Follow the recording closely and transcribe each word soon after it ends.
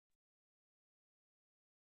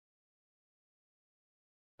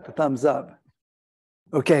The thumbs up.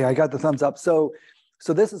 Okay, I got the thumbs up. So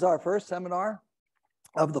this is our first seminar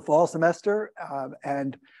of the fall semester,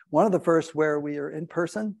 and one of the first where we are in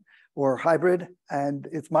person or hybrid. And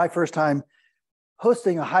it's my first time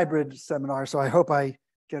hosting a hybrid seminar, so I hope I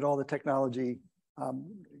get all the technology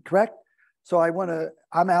correct. So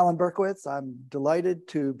I'm Alan Berkowitz. I'm delighted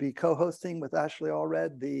to be co-hosting with Ashley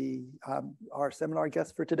Allred, our seminar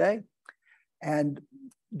guest for today. And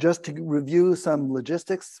just to review some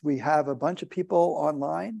logistics, we have a bunch of people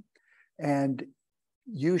online, and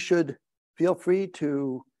you should feel free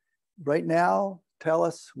to, right now, tell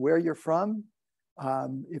us where you're from,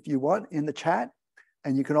 if you want, in the chat.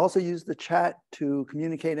 And you can also use the chat to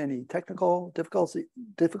communicate any technical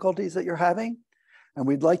difficulties that you're having. And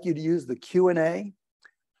we'd like you to use the Q&A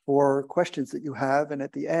for questions that you have. And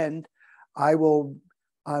at the end, I will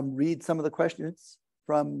read some of the questions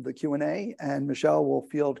from the Q&A, and Michelle will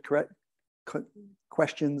field correct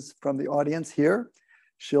questions from the audience here.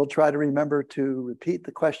 She'll try to remember to repeat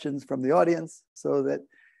the questions from the audience so that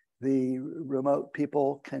the remote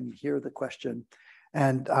people can hear the question.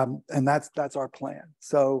 And that's our plan.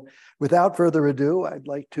 So without further ado, I'd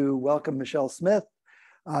like to welcome Michelle Smith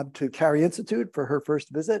to Carey Institute for her first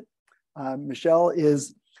visit. Michelle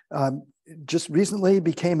is just recently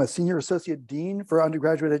became a Senior Associate Dean for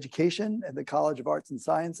Undergraduate Education at the College of Arts and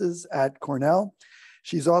Sciences at Cornell.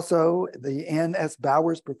 She's also the Ann S.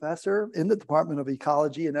 Bowers Professor in the Department of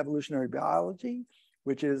Ecology and Evolutionary Biology,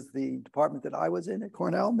 which is the department that I was in at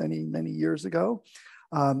Cornell many, many years ago.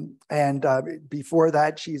 Before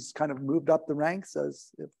that, she's kind of moved up the ranks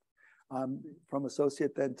from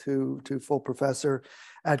associate then to full professor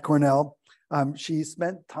at Cornell. She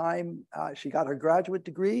spent time, she got her graduate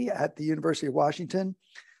degree at the University of Washington.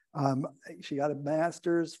 She got a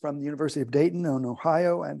master's from the University of Dayton in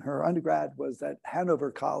Ohio, and her undergrad was at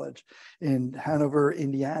Hanover College in Hanover,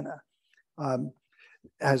 Indiana.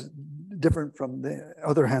 As different from the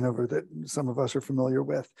other Hanover that some of us are familiar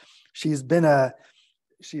with. She's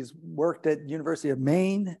worked at University of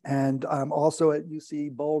Maine and also at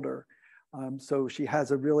UC Boulder. So she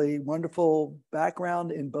has a really wonderful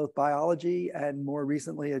background in both biology and more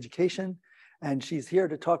recently education. And she's here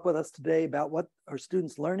to talk with us today about what are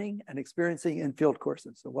students learning and experiencing in field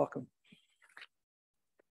courses. So welcome.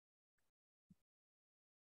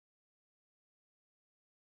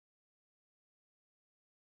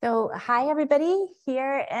 So hi, everybody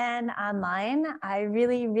here and online. I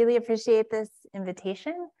really, really appreciate this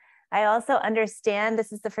invitation. I also understand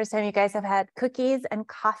this is the first time you guys have had cookies and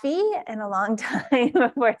coffee in a long time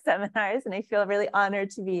before seminars, and I feel really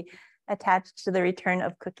honored to be attached to the return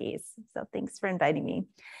of cookies. So thanks for inviting me.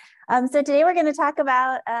 So today we're going to talk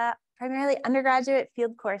about primarily undergraduate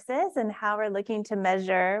field courses and how we're looking to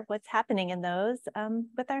measure what's happening in those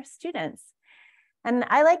with our students. And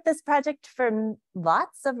I like this project for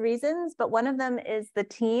lots of reasons, but one of them is the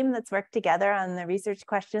team that's worked together on the research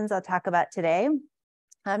questions I'll talk about today.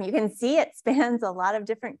 You can see it spans a lot of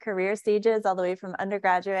different career stages, all the way from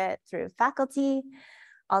undergraduate through faculty.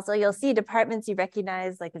 Also, you'll see departments you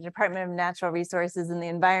recognize, like the Department of Natural Resources and the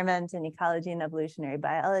Environment and Ecology and Evolutionary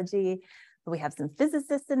Biology. We have some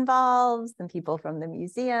physicists involved, some people from the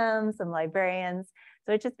museum, some librarians.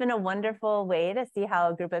 So it's just been a wonderful way to see how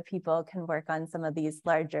a group of people can work on some of these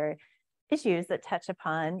larger issues that touch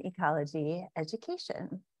upon ecology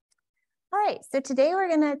education. All right, so today we're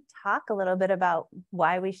going to talk a little bit about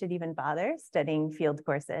why we should even bother studying field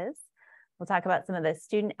courses. We'll talk about some of the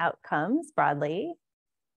student outcomes broadly.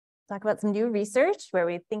 Talk about some new research where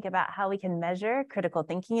we think about how we can measure critical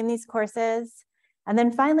thinking in these courses. And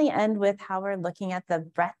then finally end with how we're looking at the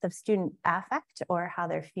breadth of student affect or how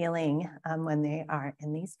they're feeling when they are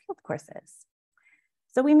in these field courses.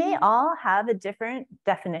 So we may all have a different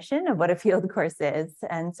definition of what a field course is.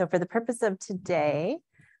 And so for the purpose of today,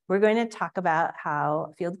 we're going to talk about how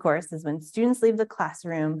a field course is when students leave the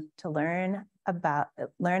classroom to learn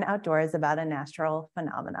outdoors about a natural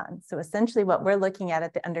phenomenon. So essentially what we're looking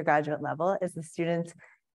at the undergraduate level is the students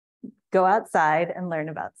go outside and learn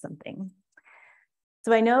about something.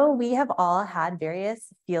 So I know we have all had various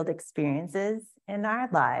field experiences in our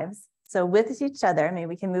lives. So with each other, maybe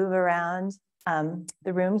we can move around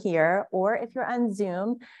the room here, or if you're on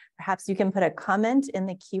Zoom, perhaps you can put a comment in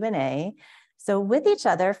the Q&A. So with each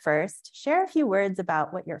other first, share a few words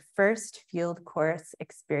about what your first field course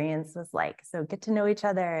experience was like. So get to know each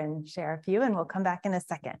other and share a few, and we'll come back in a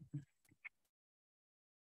second.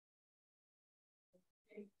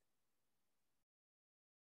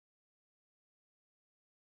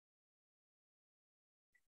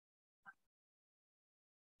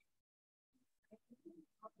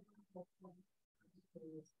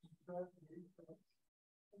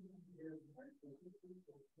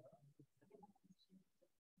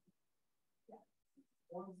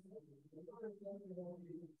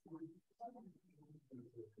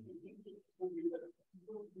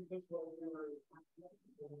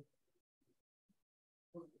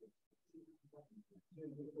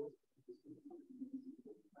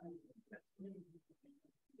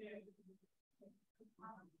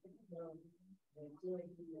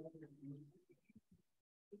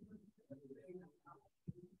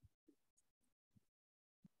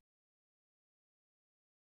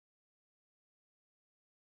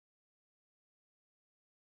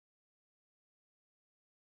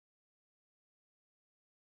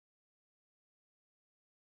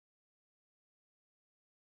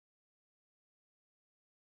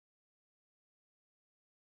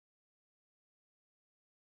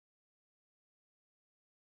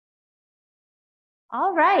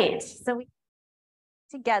 All right, so we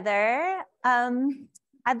together.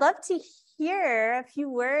 I'd love to hear a few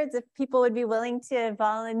words if people would be willing to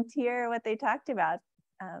volunteer what they talked about.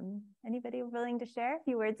 Anybody willing to share a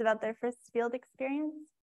few words about their first field experience?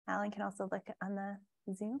 Alan can also look on the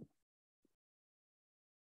Zoom.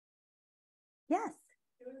 Yes.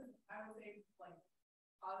 It was, I would say, like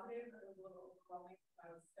positive. It was a little overwhelming. I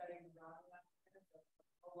was studying abroad last year, so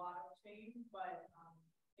a lot of change, but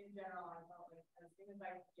in general, I felt like as soon as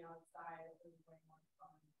I could be outside, it was way more fun.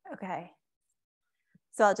 Okay.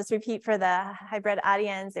 So I'll just repeat for the hybrid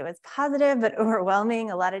audience. It was positive, but overwhelming,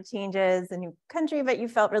 a lot of changes, a new country, but you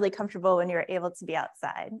felt really comfortable when you were able to be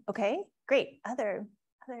outside. Okay, great. Other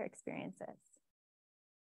experiences.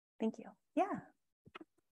 Thank you. Yeah. Mine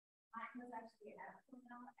was actually at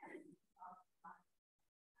Cornell and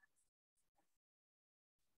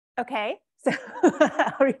okay, so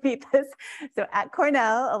I'll repeat this. So at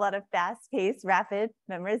Cornell, a lot of fast-paced, rapid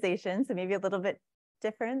memorization, so maybe a little bit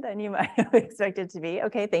different than you might have expected to be.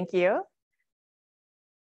 Okay, thank you.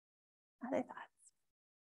 Other thoughts?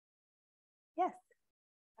 Yes.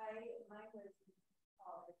 mine was in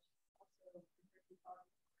college, also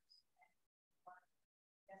college course,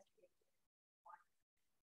 and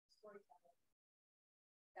storytelling.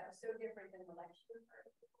 That was so different than the lecture part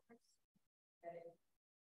of the course.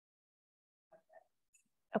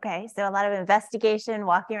 Okay, so a lot of investigation,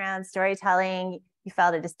 walking around, storytelling. You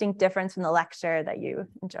felt a distinct difference from the lecture that you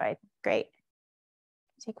enjoyed. Great.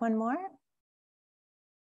 Take one more.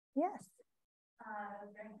 Yes.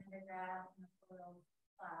 During undergrad in the photo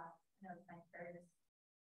class, it was my first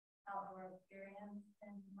outdoor experience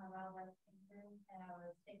in my wildlife painting, and I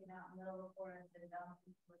was taken out in the middle of the forest and down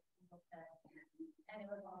into a single pet. And it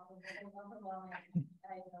was awesome. It was overwhelming.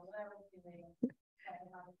 I didn't know what I was doing. But it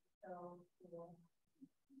was so cool.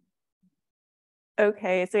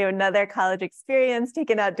 Okay, so we have another college experience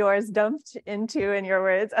taken outdoors, dumped into, in your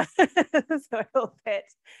words, soil pit.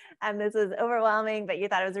 And this was overwhelming, but you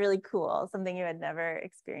thought it was really cool, something you had never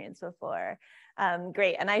experienced before.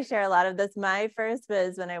 Great, and I share a lot of this. My first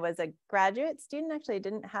was when I was a graduate student. Actually, I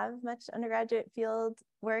didn't have much undergraduate field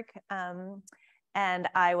work. And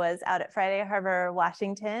I was out at Friday Harbor,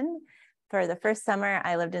 Washington. For the first summer,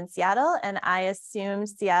 I lived in Seattle, and I assumed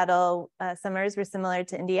Seattle summers were similar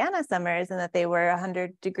to Indiana summers and that they were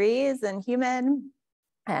 100 degrees and humid.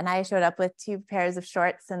 And I showed up with 2 pairs of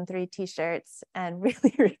shorts and 3 t-shirts and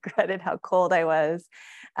really regretted how cold I was.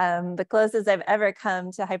 The closest I've ever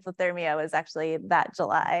come to hypothermia was actually that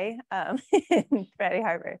July in Friday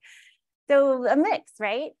Harbor. So a mix,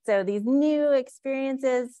 right? So these new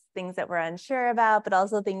experiences, things that we're unsure about, but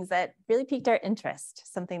also things that really piqued our interest,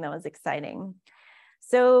 something that was exciting.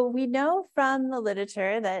 So we know from the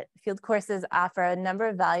literature that field courses offer a number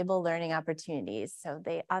of valuable learning opportunities. So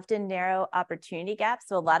they often narrow opportunity gaps.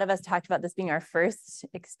 So a lot of us talked about this being our first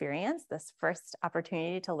experience, this first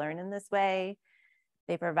opportunity to learn in this way.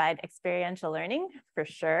 They provide experiential learning for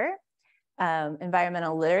sure.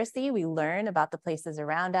 Environmental literacy, we learn about the places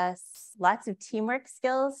around us, lots of teamwork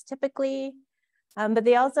skills typically, but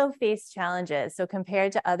they also face challenges. So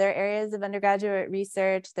compared to other areas of undergraduate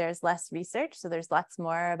research, there's less research. So there's lots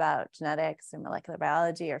more about genetics or molecular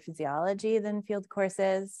biology or physiology than field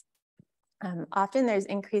courses. Often there's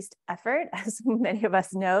increased effort, as many of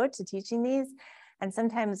us know, to teaching these, and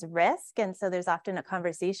sometimes risk. And so there's often a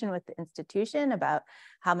conversation with the institution about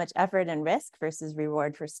how much effort and risk versus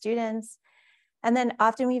reward for students. And then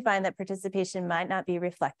often we find that participation might not be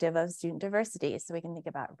reflective of student diversity. So we can think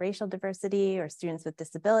about racial diversity or students with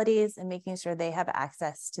disabilities and making sure they have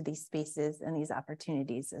access to these spaces and these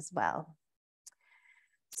opportunities as well.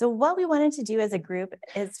 So what we wanted to do as a group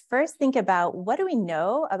is first think about what do we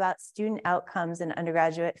know about student outcomes in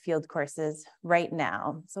undergraduate field courses right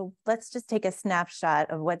now. So let's just take a snapshot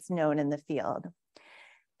of what's known in the field.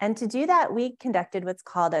 And to do that, we conducted what's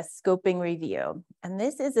called a scoping review. And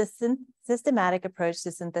this is a systematic approach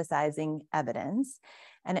to synthesizing evidence.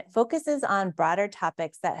 And it focuses on broader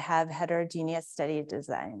topics that have heterogeneous study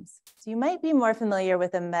designs. So you might be more familiar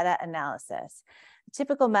with a meta-analysis. A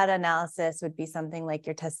typical meta-analysis would be something like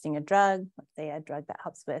you're testing a drug, let's say a drug that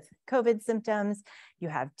helps with COVID symptoms. You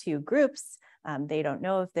have two groups. They don't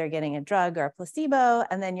know if they're getting a drug or a placebo,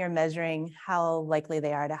 and then you're measuring how likely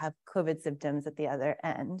they are to have COVID symptoms at the other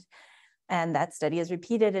end. And that study is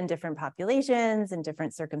repeated in different populations and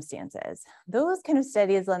different circumstances. Those kind of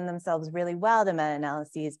studies lend themselves really well to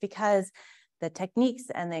meta-analyses because the techniques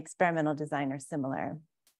and the experimental design are similar.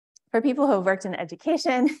 For people who have worked in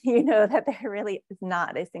education, you know that there really is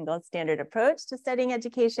not a single standard approach to studying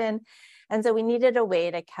education. And so we needed a way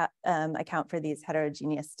to account for these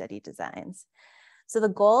heterogeneous study designs. So the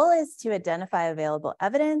goal is to identify available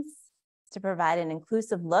evidence, to provide an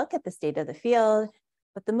inclusive look at the state of the field,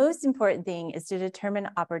 but the most important thing is to determine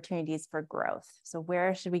opportunities for growth. So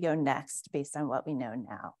where should we go next based on what we know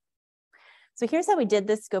now? So here's how we did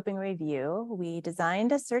this scoping review. We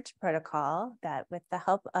designed a search protocol that, with the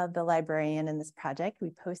help of the librarian in this project,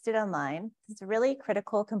 we posted online. It's a really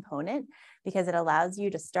critical component because it allows you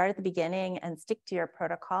to start at the beginning and stick to your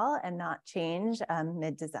protocol and not change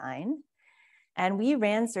mid-design. And we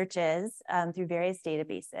ran searches through various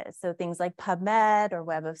databases. So things like PubMed or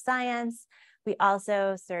Web of Science. We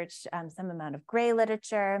also searched some amount of gray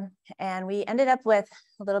literature, and we ended up with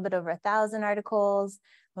a little bit over 1,000 articles.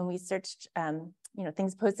 When we searched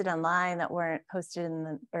things posted online that weren't posted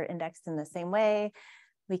or indexed in the same way,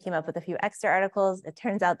 we came up with a few extra articles. It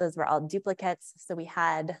turns out those were all duplicates. So we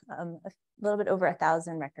had a little bit over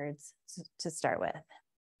 1,000 records to start with.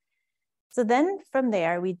 So then from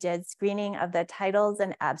there, we did screening of the titles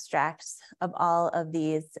and abstracts of all of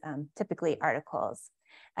these typically articles.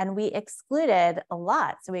 And we excluded a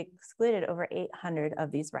lot. So we excluded over 800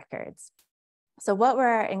 of these records. So what were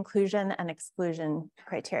our inclusion and exclusion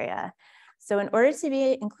criteria? So in order to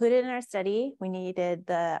be included in our study, we needed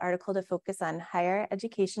the article to focus on higher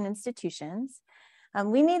education institutions.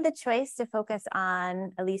 We made the choice to focus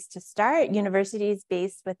on, at least to start, universities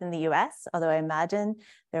based within the US, although I imagine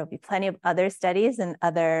there will be plenty of other studies in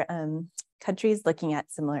other countries looking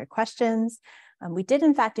at similar questions. We did,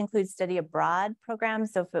 in fact, include study abroad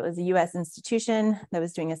programs. So if it was a US institution that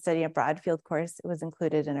was doing a study abroad field course, it was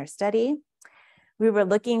included in our study. We were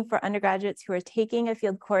looking for undergraduates who were taking a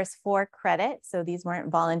field course for credit. So these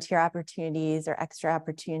weren't volunteer opportunities or extra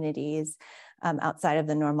opportunities outside of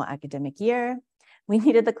the normal academic year. We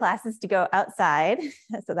needed the classes to go outside.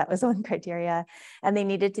 So that was one criteria. And they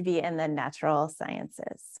needed to be in the natural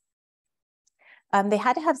sciences. They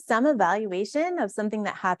had to have some evaluation of something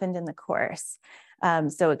that happened in the course.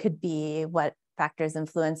 So it could be what factors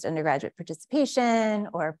influenced undergraduate participation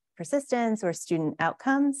or persistence or student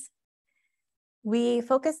outcomes. We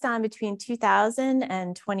focused on between 2000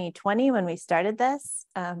 and 2020 when we started this,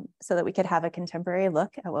 so that we could have a contemporary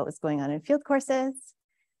look at what was going on in field courses.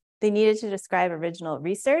 They needed to describe original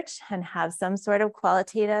research and have some sort of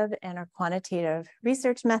qualitative and or quantitative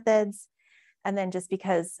research methods. And then just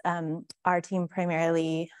because our team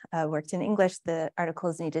primarily worked in English, the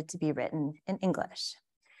articles needed to be written in English.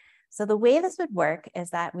 So the way this would work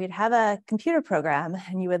is that we'd have a computer program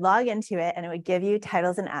and you would log into it and it would give you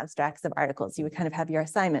titles and abstracts of articles. You would kind of have your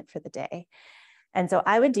assignment for the day. And so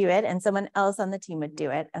I would do it and someone else on the team would do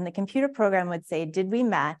it. And the computer program would say, did we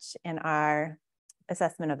match in our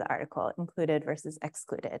assessment of the article, included versus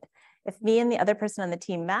excluded? If me and the other person on the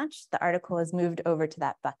team matched, the article was moved over to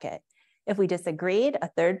that bucket. If we disagreed, a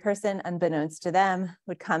third person, unbeknownst to them,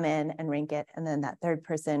 would come in and rank it. And then that third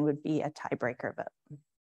person would be a tiebreaker vote.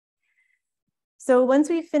 So once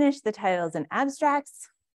we finished the titles and abstracts,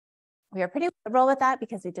 we were pretty liberal with that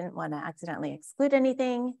because we didn't want to accidentally exclude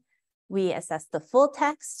anything. We assessed the full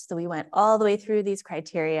text. So we went all the way through these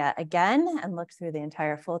criteria again and looked through the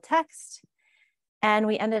entire full text. And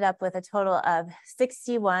we ended up with a total of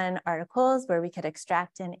 61 articles where we could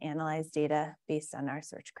extract and analyze data based on our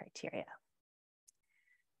search criteria.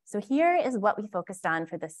 So here is what we focused on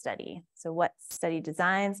for this study. So what study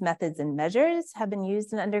designs, methods, and measures have been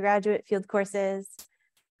used in undergraduate field courses,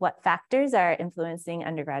 what factors are influencing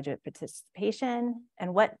undergraduate participation,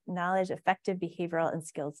 and what knowledge, affective, behavioral, and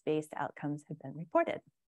skills-based outcomes have been reported.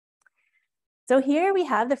 So here we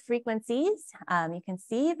have the frequencies. You can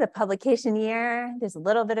see the publication year. There's a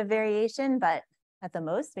little bit of variation, but at the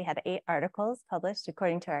most, we had 8 articles published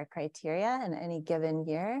according to our criteria in any given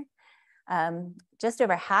year. Just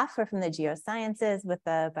over half were from the geosciences, with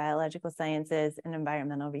the biological sciences and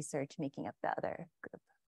environmental research making up the other group.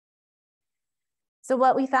 So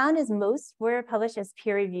what we found is most were published as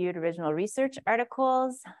peer-reviewed original research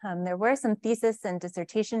articles. There were some thesis and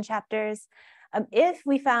dissertation chapters. If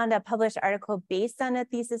we found a published article based on a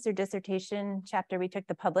thesis or dissertation chapter, we took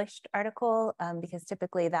the published article because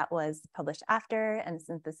typically that was published after and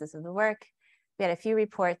synthesis of the work. We had a few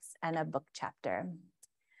reports and a book chapter.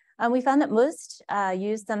 We found that most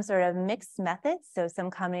used some sort of mixed methods, so some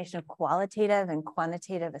combination of qualitative and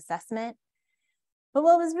quantitative assessment. But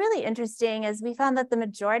what was really interesting is we found that the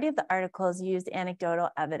majority of the articles used anecdotal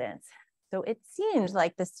evidence. So it seemed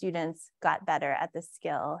like the students got better at the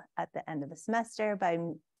skill at the end of the semester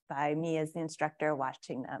by me as the instructor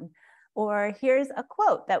watching them. Or here's a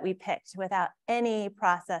quote that we picked without any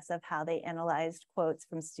process of how they analyzed quotes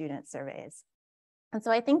from student surveys. And so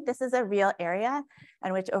I think this is a real area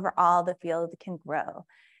in which overall the field can grow,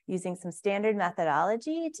 using some standard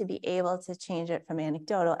methodology to be able to change it from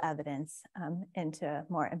anecdotal evidence into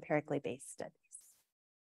more empirically based studies.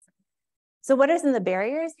 So what are some of the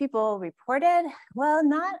barriers people reported? Well,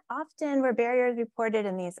 not often were barriers reported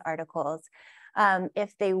in these articles.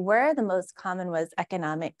 If they were, the most common was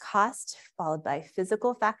economic cost, followed by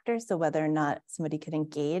physical factors, so whether or not somebody could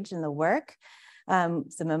engage in the work.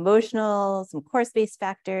 Some emotional, some course-based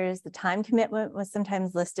factors, the time commitment was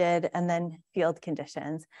sometimes listed, and then field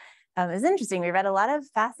conditions. It was interesting, we read a lot of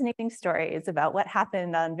fascinating stories about what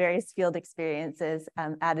happened on various field experiences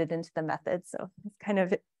added into the method. So it's kind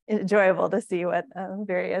of enjoyable to see what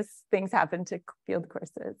various things happen to field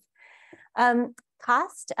courses.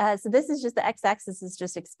 Cost, so this is just the x-axis is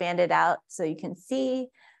just expanded out so you can see,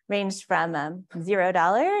 ranged from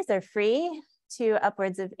 $0 or free to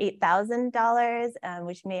upwards of $8,000,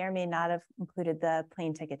 which may or may not have included the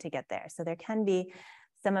plane ticket to get there. So there can be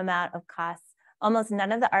some amount of costs. Almost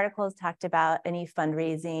none of the articles talked about any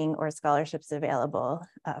fundraising or scholarships available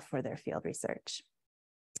for their field research.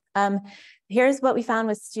 Here's what we found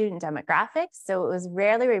with student demographics. So it was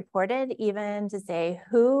rarely reported even to say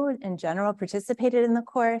who in general participated in the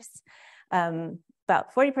course.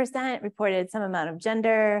 About 40% reported some amount of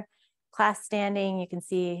gender, class standing, you can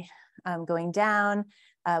see going down.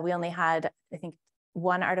 We only had, I think,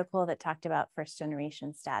 one article that talked about first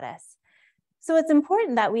generation status. So it's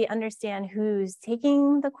important that we understand who's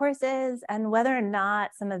taking the courses and whether or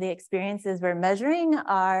not some of the experiences we're measuring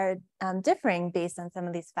are differing based on some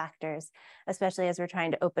of these factors, especially as we're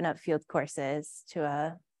trying to open up field courses to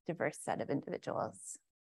a diverse set of individuals.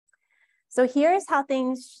 So here's how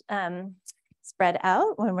things spread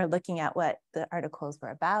out when we're looking at what the articles were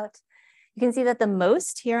about. You can see that the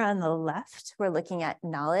most here on the left, we're looking at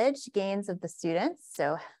knowledge gains of the students,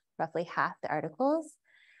 so roughly half the articles.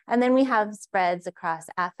 And then we have spreads across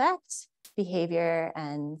affect, behavior,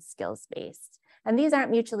 and skills-based. And these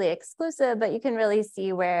aren't mutually exclusive, but you can really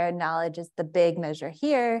see where knowledge is the big measure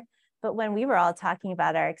here. But when we were all talking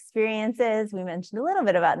about our experiences, we mentioned a little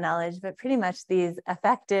bit about knowledge, but pretty much these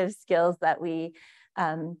affective skills that we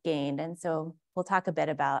gained. And so we'll talk a bit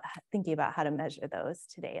about thinking about how to measure those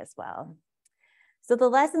today as well. So the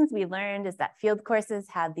lessons we learned is that field courses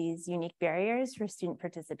have these unique barriers for student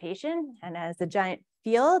participation. And as a giant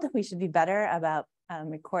field, we should be better about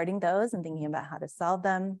recording those and thinking about how to solve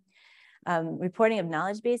them. Reporting of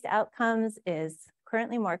knowledge-based outcomes is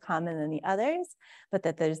currently more common than the others, but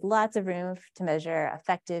that there's lots of room to measure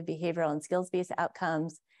affective, behavioral, and skills-based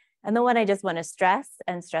outcomes. And the one I just want to stress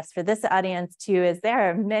for this audience too, is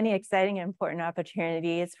there are many exciting and important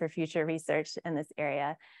opportunities for future research in this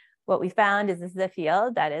area. What we found is this is a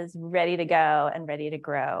field that is ready to go and ready to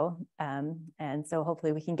grow. And so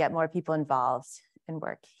hopefully we can get more people involved in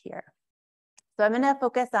work here. So I'm going to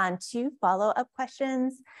focus on two follow-up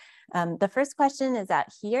questions. The first question is out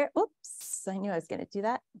here. Oops, I knew I was going to do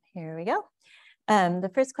that. Here we go.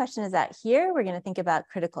 The first question is out here. We're going to think about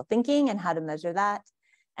critical thinking and how to measure that.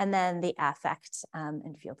 And then the affect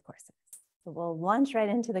in field courses. So we'll launch right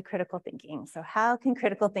into the critical thinking. So how can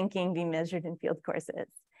critical thinking be measured in field courses?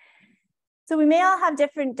 So we may all have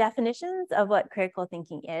different definitions of what critical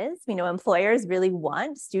thinking is. We know employers really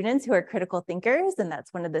want students who are critical thinkers, and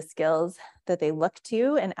that's one of the skills that they look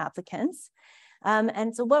to in applicants.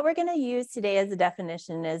 And so what we're going to use today as a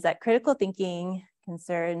definition is that critical thinking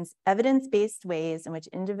concerns evidence-based ways in which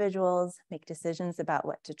individuals make decisions about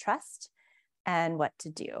what to trust and what to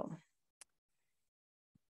do.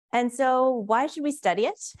 And so why should we study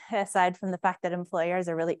it, aside from the fact that employers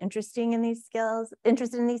are really interested in these skills?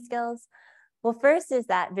 Well, first is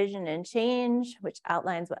that vision and change, which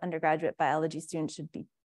outlines what undergraduate biology students should be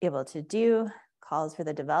able to do, calls for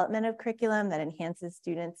the development of curriculum that enhances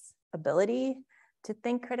students' ability to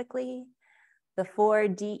think critically. the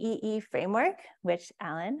 4DEE framework, which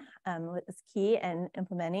Alan was key in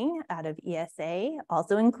implementing out of ESA,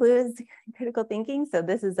 also includes critical thinking. So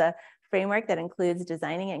this is a framework that includes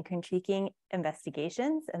designing and critiquing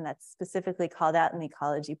investigations, and that's specifically called out in the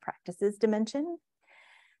ecology practices dimension.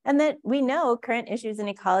 And that we know current issues in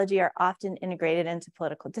ecology are often integrated into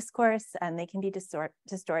political discourse and they can be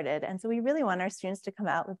distorted. And so we really want our students to come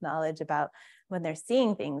out with knowledge about when they're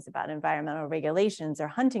seeing things about environmental regulations or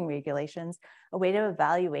hunting regulations, a way to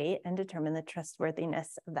evaluate and determine the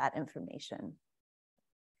trustworthiness of that information.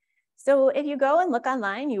 So if you go and look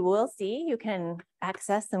online, you will see you can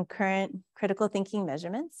access some current critical thinking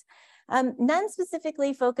measurements. None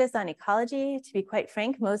specifically focus on ecology. To be quite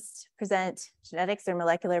frank, most present genetics or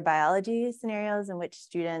molecular biology scenarios in which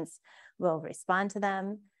students will respond to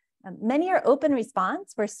them. Many are open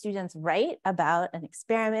response where students write about an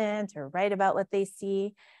experiment or write about what they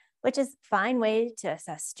see, which is a fine way to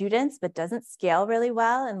assess students, but doesn't scale really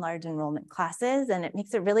well in large enrollment classes. And it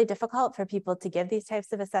makes it really difficult for people to give these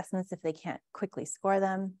types of assessments if they can't quickly score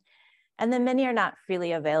them. And then many are not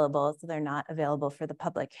freely available, so they're not available for the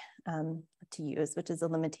public to use, which is a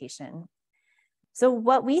limitation. So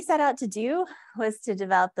what we set out to do was to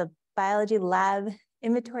develop the Biology Lab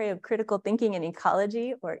Inventory of Critical Thinking in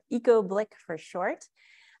Ecology, or EcoBLIC for short.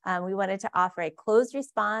 We wanted to offer a closed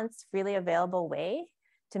response, freely available way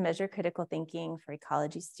to measure critical thinking for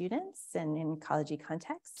ecology students and in ecology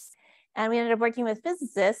contexts. And we ended up working with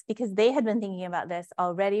physicists because they had been thinking about this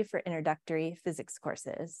already for introductory physics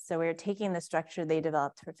courses. So we were taking the structure they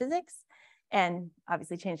developed for physics and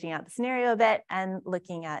obviously changing out the scenario a bit and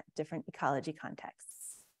looking at different ecology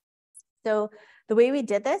contexts. So the way we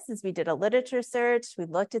did this is we did a literature search, we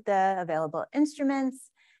looked at the available instruments,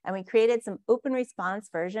 and we created some open response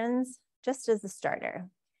versions just as a starter.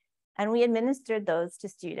 And we administered those to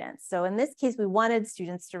students. So in this case, we wanted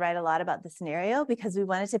students to write a lot about the scenario because we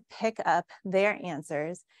wanted to pick up their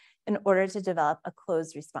answers in order to develop a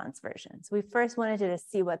closed response version. So we first wanted to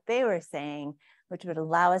see what they were saying, which would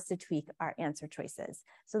allow us to tweak our answer choices.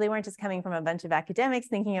 So they weren't just coming from a bunch of academics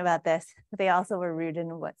thinking about this, but they also were rooted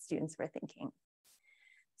in what students were thinking.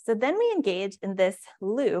 So then we engage in this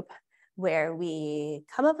loop where we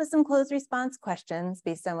come up with some closed response questions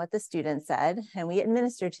based on what the student said, and we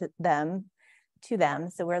administer to them.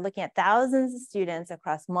 So we're looking at thousands of students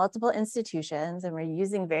across multiple institutions, and we're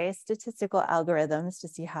using various statistical algorithms to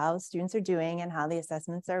see how students are doing and how the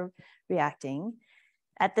assessments are reacting.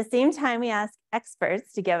 At the same time, we ask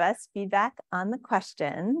experts to give us feedback on the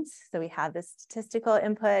questions. So we have this statistical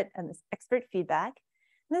input and this expert feedback.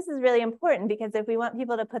 This is really important because if we want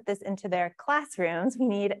people to put this into their classrooms, we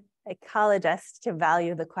need ecologists to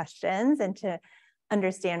value the questions and to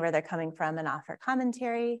understand where they're coming from and offer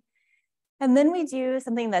commentary. And then we do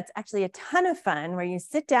something that's actually a ton of fun where you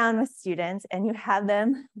sit down with students and you have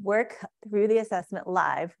them work through the assessment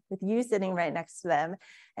live with you sitting right next to them.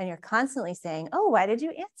 And you're constantly saying, oh, why did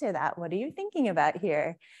you answer that? What are you thinking about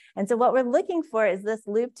here? And so what we're looking for is this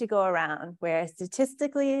loop to go around where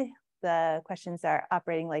statistically, the questions are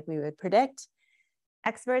operating like we would predict.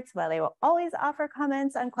 Experts, while they will always offer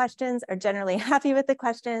comments on questions, are generally happy with the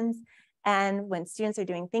questions. And when students are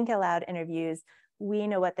doing think aloud interviews, we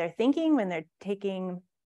know what they're thinking when they're taking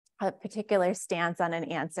a particular stance on an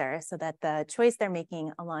answer so that the choice they're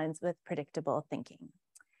making aligns with predictable thinking.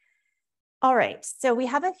 All right, so we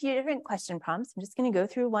have a few different question prompts. I'm just going to go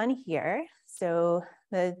through one here. So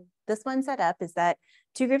this one set up is that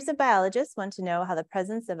two groups of biologists want to know how the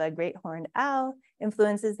presence of a great horned owl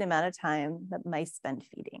influences the amount of time that mice spend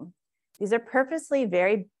feeding. These are purposely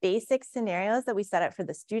very basic scenarios that we set up for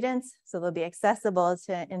the students, so they'll be accessible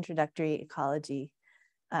to introductory ecology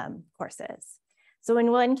courses. So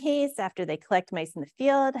in one case, after they collect mice in the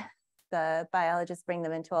field, the biologists bring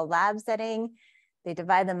them into a lab setting. They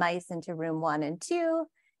divide the mice into room 1 and 2,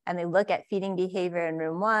 and they look at feeding behavior in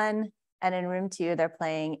room 1, and in room 2, they're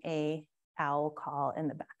playing a owl call in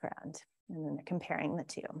the background, and then they're comparing the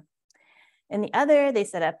two. In the other, they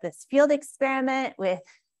set up this field experiment with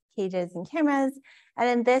cages and cameras, and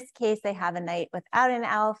in this case, they have a night without an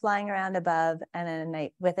owl flying around above and a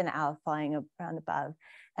night with an owl flying around above,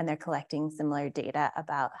 and they're collecting similar data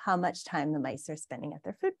about how much time the mice are spending at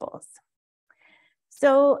their food bowls.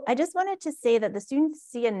 So I just wanted to say that the students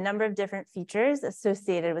see a number of different features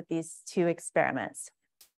associated with these two experiments.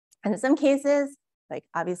 And in some cases, like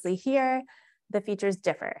obviously here, the features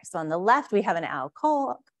differ. So on the left, we have an owl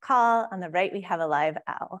call. On the right, we have a live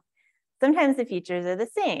owl. Sometimes the features are the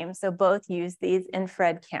same. So both use these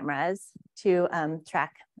infrared cameras to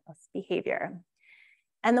track mouse behavior.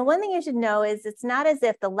 And the one thing you should know is it's not as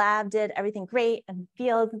if the lab did everything great and the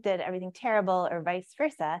field did everything terrible or vice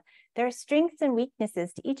versa. There are strengths and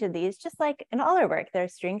weaknesses to each of these, just like in all our work, there are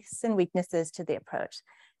strengths and weaknesses to the approach.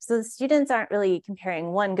 So the students aren't really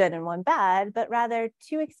comparing one good and one bad, but rather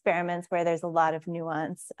two experiments where there's a lot of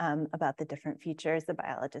nuance about the different features the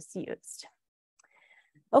biologists used.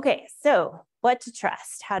 Okay, so what to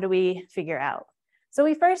trust? How do we figure out? So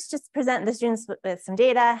we first just present the students with some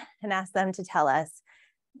data and ask them to tell us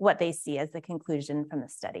what they see as the conclusion from the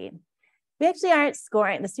study. We actually aren't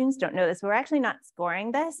scoring, the students don't know this, but we're actually not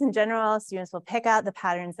scoring this. In general, students will pick out the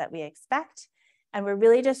patterns that we expect, and we're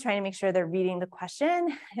really just trying to make sure they're reading the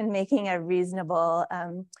question and making a reasonable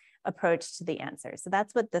approach to the answer. So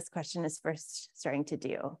that's what this question is first starting to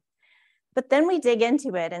do. But then we dig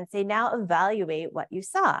into it and say, now evaluate what you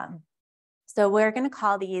saw. So we're going to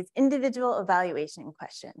call these individual evaluation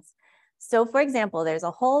questions. So for example, there's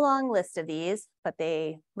a whole long list of these, but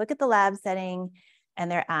they look at the lab setting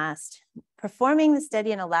and they're asked, performing the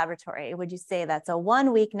study in a laboratory, would you say that's a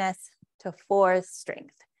 1 weakness to 4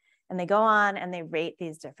 strength? And they go on and they rate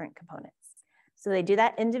these different components. So they do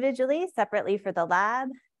that individually, separately for the lab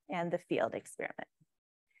and the field experiment.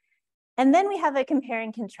 And then we have a compare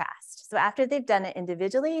and contrast. So after they've done it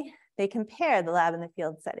individually, they compare the lab and the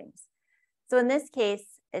field settings. So in this case,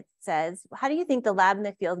 it says, how do you think the lab and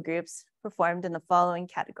the field groups performed in the following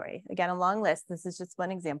category? Again, a long list. This is just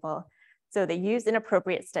one example. So they used an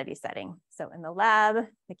appropriate study setting. So in the lab,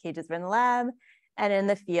 the cages were in the lab, and in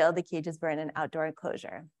the field, the cages were in an outdoor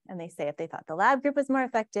enclosure. And they say if they thought the lab group was more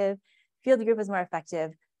effective, field group was more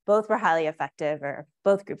effective, both were highly effective, or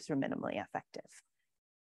both groups were minimally effective.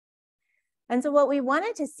 And so what we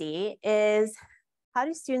wanted to see is, how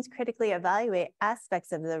do students critically evaluate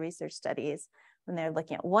aspects of the research studies when they're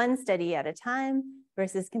looking at one study at a time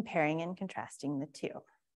versus comparing and contrasting the two?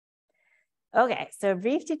 Okay, so a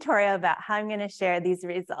brief tutorial about how I'm going to share these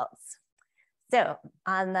results. So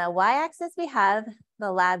on the y-axis, we have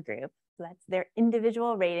the lab group. So that's their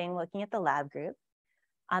individual rating looking at the lab group.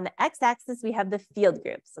 On the x-axis, we have the field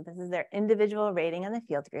group. So this is their individual rating on the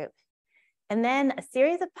field group. And then a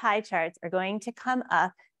series of pie charts are going to come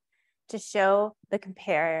up to show the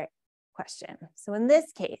compare question. So in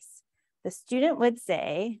this case, the student would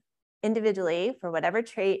say individually for whatever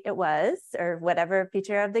trait it was or whatever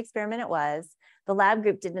feature of the experiment it was, the lab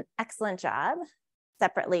group did an excellent job.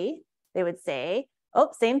 Separately, they would say, oh,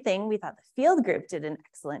 same thing, we thought the field group did an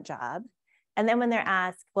excellent job. And then when they're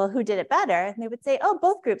asked, well, who did it better? They would say, oh,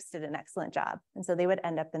 both groups did an excellent job. And so they would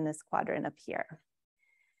end up in this quadrant up here.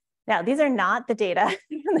 Now, these are not the data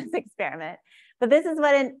from this experiment, but this is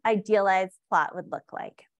what an idealized plot would look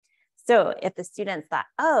like. So if the students thought,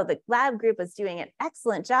 oh, the lab group was doing an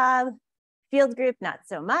excellent job, field group, not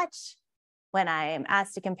so much. When I am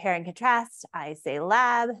asked to compare and contrast, I say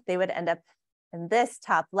lab, they would end up in this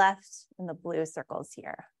top left in the blue circles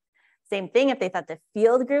here. Same thing, if they thought the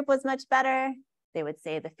field group was much better, they would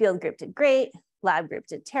say the field group did great, lab group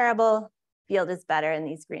did terrible, field is better in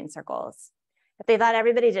these green circles. If they thought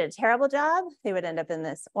everybody did a terrible job, they would end up in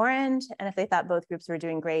this orange. And if they thought both groups were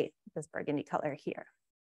doing great, this burgundy color here.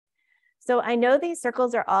 So I know these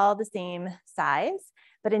circles are all the same size,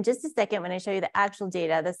 but in just a second, when I show you the actual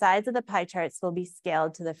data, the size of the pie charts will be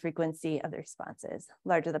scaled to the frequency of the responses.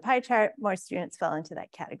 Larger the pie chart, more students fell into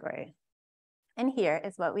that category. And here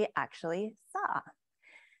is what we actually saw.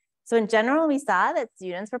 So in general, we saw that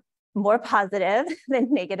students were more positive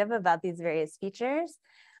than negative about these various features,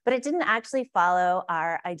 but it didn't actually follow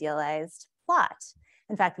our idealized plot.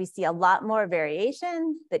 In fact, we see a lot more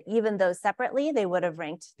variation that even though separately, they would have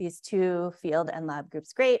ranked these two field and lab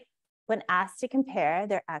groups great. When asked to compare,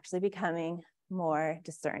 they're actually becoming more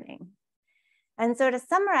discerning. And so to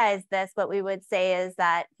summarize this, what we would say is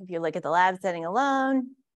that if you look at the lab setting alone,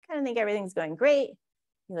 kind of think everything's going great.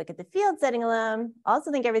 You look at the field setting alone,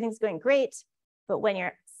 also think everything's going great. But when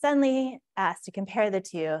you're suddenly asked to compare the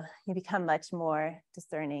two, you become much more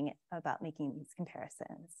discerning about making these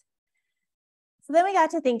comparisons. So then we got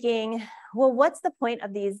to thinking, well, what's the point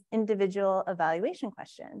of these individual evaluation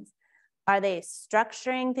questions? Are they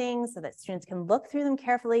structuring things so that students can look through them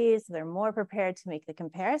carefully so they're more prepared to make the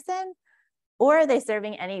comparison? Or are they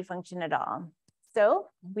serving any function at all? So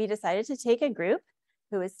we decided to take a group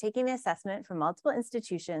who was taking the assessment from multiple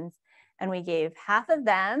institutions, and we gave half of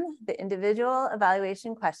them the individual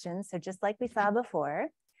evaluation questions, so just like we saw before,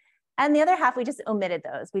 and the other half, we just omitted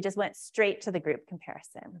those. We just went straight to the group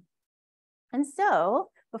comparison. And so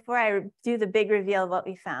before I do the big reveal of what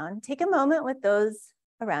we found, take a moment with those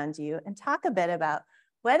around you and talk a bit about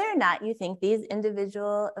whether or not you think these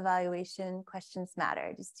individual evaluation questions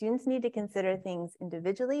matter. Do students need to consider things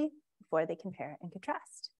individually before they compare and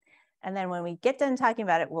contrast. And then when we get done talking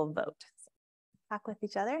about it, we'll vote. So talk with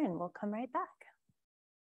each other and we'll come right back.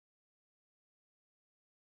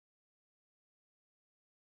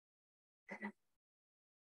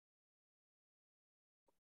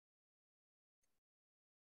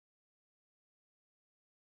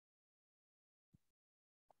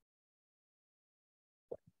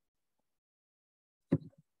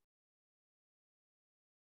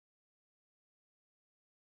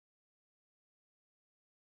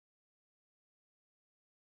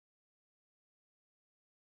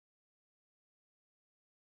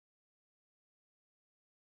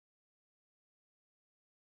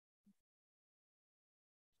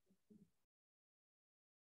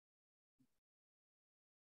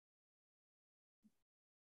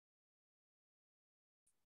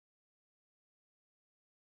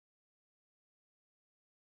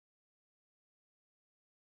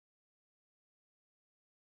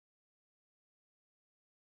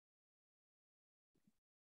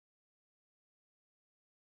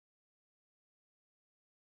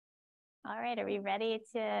 All right, are we ready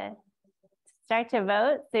to start to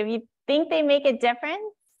vote? So if you think they make a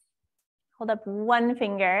difference, hold up one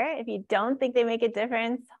finger. If you don't think they make a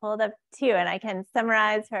difference, hold up two. And I can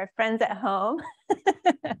summarize for our friends at home.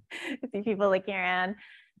 I see people looking around.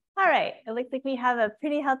 All right, it looks like we have a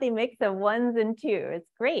pretty healthy mix of ones and twos.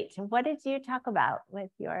 It's great. What did you talk about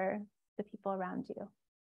with the people around you?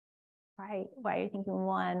 Why are you thinking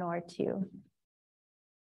one or two?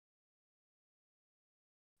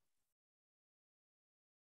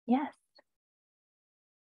 Yes.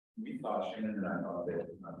 We thought, Shannon and I thought that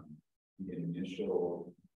the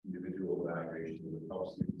initial individual evaluation would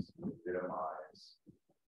help students legitimize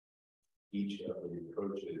each of the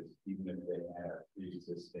approaches, even if they have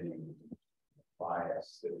pre-existing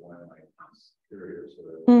bias that one might be superior. So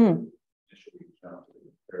that initially jump to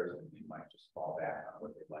the comparison, they might just fall back on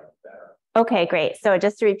what they like better. Okay, great. So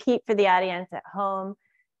just to repeat for the audience at home,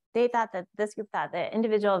 they thought that this group thought that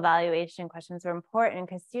individual evaluation questions were important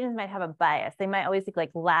because students might have a bias. They might always think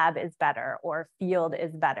like lab is better or field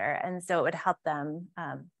is better. And so it would help them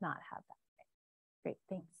not have that. Great,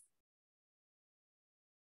 thanks.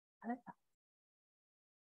 Other thoughts?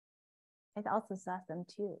 I also saw some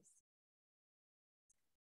twos.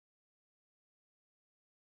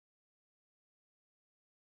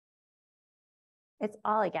 It's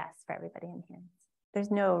all a guess for everybody in here.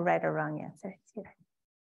 There's no right or wrong answer here.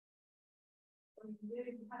 You did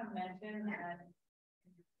kind of mention that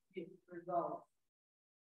it's results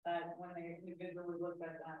that when they individually looked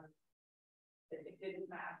at them, it didn't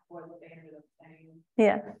match what they ended up saying.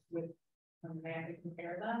 Yeah. With when they had to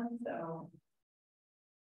compare them, so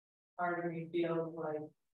part of me feels like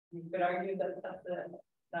you could argue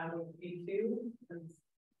that would be two.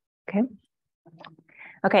 Okay.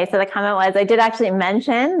 Okay, so the comment was, I did actually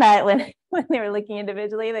mention that when they were looking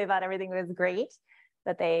individually, they thought everything was great,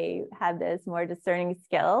 that they had this more discerning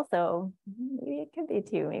skill. So maybe it could be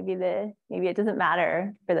two. Maybe it doesn't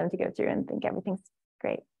matter for them to go through and think everything's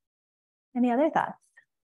great. Any other thoughts?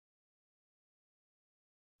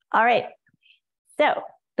 All right. So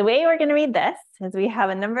the way we're going to read this is we have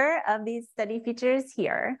a number of these study features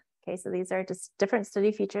here. Okay, so these are just different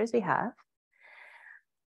study features we have.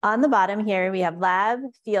 On the bottom here, we have lab,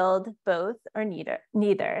 field, both, or neither.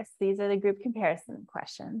 So these are the group comparison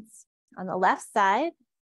questions. On the left side,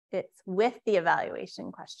 it's with the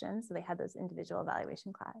evaluation questions. So they had those individual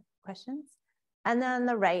evaluation questions. And then on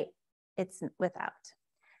the right, it's without.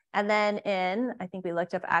 And then I think we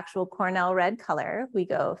looked up actual Cornell red color. We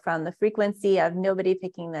go from the frequency of nobody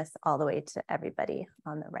picking this all the way to everybody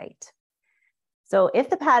on the right. So if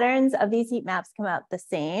the patterns of these heat maps come out the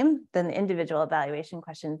same, then the individual evaluation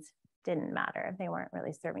questions didn't matter. They weren't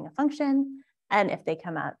really serving a function. And if they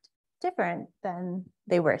come out different, then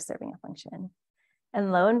they were serving a function.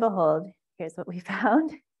 And lo and behold, here's what we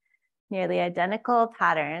found. Nearly identical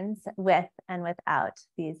patterns with and without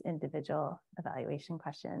these individual evaluation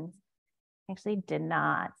questions actually did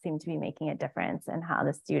not seem to be making a difference in how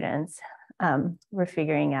the students were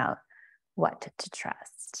figuring out what to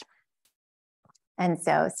trust. And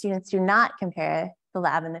so students do not compare the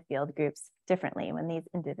lab and the field groups differently when these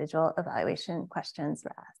individual evaluation questions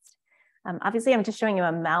were asked. Obviously, I'm just showing you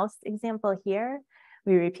a mouse example here.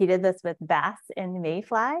 We repeated this with bats and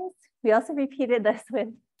mayflies. We also repeated this with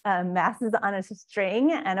masses on a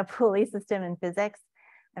string and a pulley system in physics.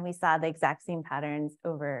 And we saw the exact same patterns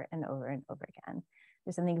over and over and over again.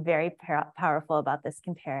 There's something very powerful about this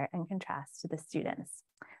compare and contrast to the students.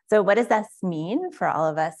 So what does this mean for all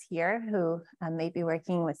of us here who may be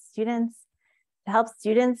working with students? To help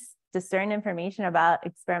students discern information about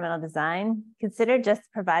experimental design, consider just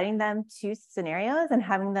providing them 2 scenarios and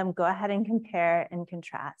having them go ahead and compare and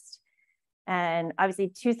contrast. And obviously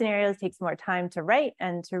 2 scenarios takes more time to write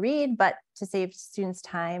and to read, but to save students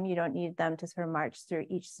time, you don't need them to sort of march through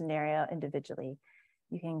each scenario individually.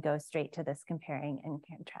 You can go straight to this comparing and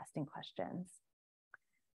contrasting questions.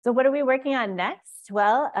 So what are we working on next?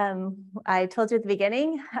 Well, I told you at the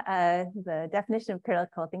beginning, the definition of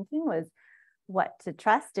critical thinking was what to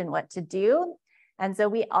trust and what to do. And so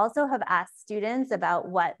we also have asked students about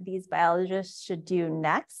what these biologists should do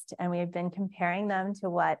next. And we've been comparing them to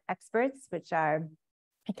what experts, which are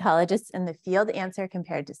ecologists in the field, answer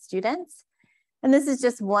compared to students. And this is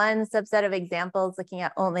just one subset of examples looking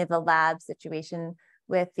at only the lab situation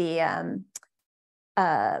with the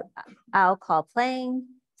owl call playing.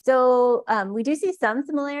 So we do see some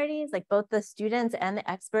similarities, like both the students and the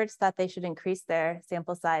experts thought they should increase their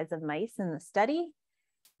sample size of mice in the study.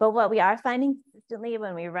 But what we are finding consistently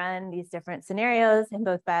when we run these different scenarios in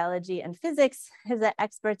both biology and physics is that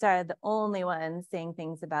experts are the only ones saying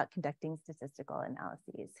things about conducting statistical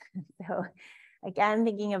analyses. So again,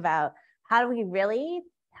 thinking about how do we really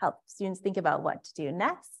help students think about what to do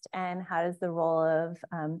next, and how does the role of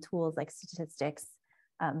tools like statistics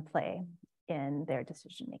play in their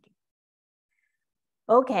decision making.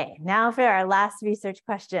 Okay, now for our last research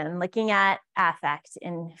question, looking at affect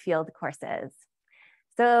in field courses.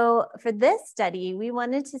 So for this study, we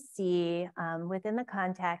wanted to see within the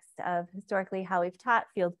context of historically how we've taught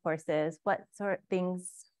field courses, what sort of things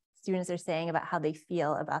students are saying about how they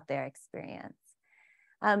feel about their experience.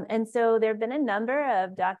 And so there have been a number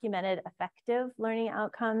of documented effective learning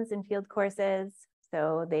outcomes in field courses.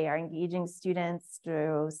 So they are engaging students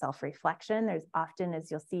through self-reflection. There's often, as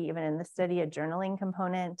you'll see even in this study, a journaling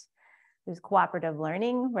component. There's cooperative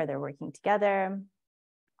learning where they're working together.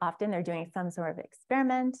 Often they're doing some sort of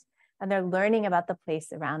experiment and they're learning about the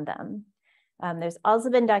place around them. There's also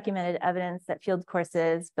been documented evidence that field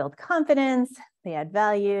courses build confidence, they add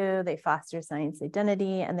value, they foster science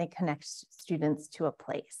identity, and they connect students to a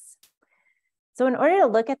place. So in order to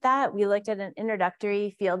look at that, we looked at an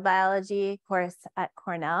introductory field biology course at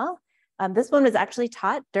Cornell. This one was actually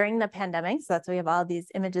taught during the pandemic. So that's why we have all these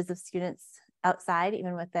images of students outside,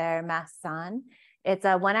 even with their masks on. It's a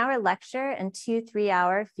 1-hour lecture and 2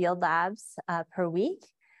 3-hour field labs per week.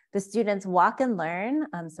 The students walk and learn.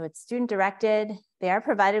 So it's student directed. They are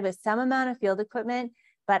provided with some amount of field equipment,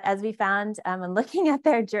 but as we found when looking at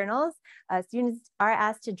their journals, students are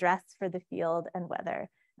asked to dress for the field and weather.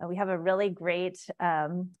 We have a really great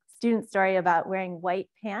student story about wearing white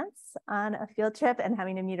pants on a field trip and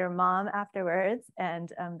having to meet her mom afterwards, and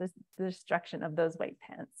the destruction of those white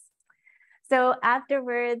pants. So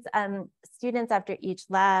afterwards, students after each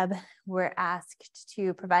lab were asked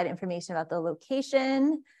to provide information about the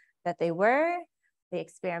location that they were, the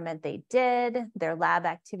experiment they did, their lab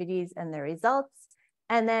activities and their results.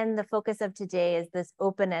 And then the focus of today is this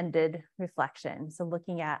open-ended reflection. So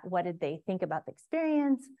looking at what did they think about the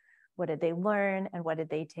experience, what did they learn, and what did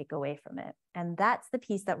they take away from it? And that's the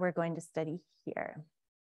piece that we're going to study here.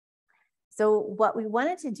 So what we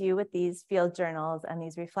wanted to do with these field journals and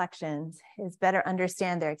these reflections is better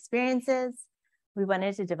understand their experiences. We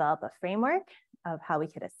wanted to develop a framework of how we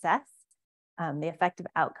could assess the effective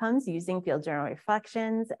outcomes using field journal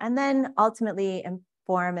reflections, and then ultimately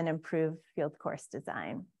inform and improve field course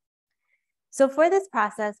design. So for this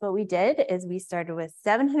process, what we did is we started with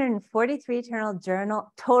 743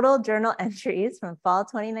 total journal entries from fall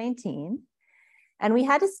 2019. And we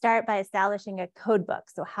had to start by establishing a code book.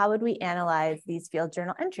 So how would we analyze these field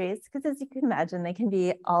journal entries? Because as you can imagine, they can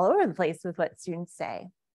be all over the place with what students say.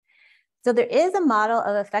 So there is a model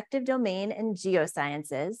of effective domain in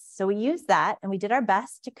geosciences. So we used that and we did our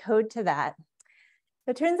best to code to that.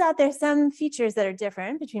 But it turns out there's some features that are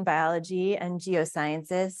different between biology and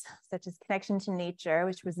geosciences, such as connection to nature,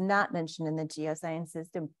 which was not mentioned in the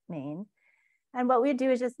geosciences domain. And what we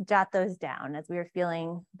do is just jot those down as we were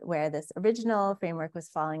feeling where this original framework was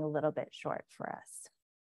falling a little bit short for us.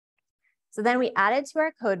 So then we added to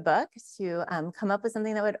our code book to come up with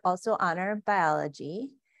something that would also honor biology.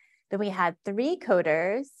 Then we had 3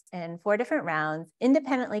 coders in 4 different rounds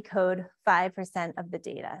independently code 5% of the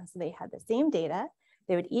data. So they had the same data,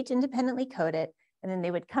 they would each independently code it, and then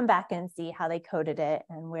they would come back and see how they coded it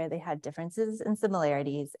and where they had differences and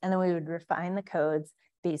similarities. And then we would refine the codes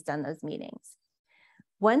based on those meetings.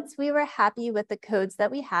 Once we were happy with the codes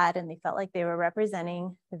that we had and they felt like they were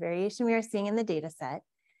representing the variation we were seeing in the data set,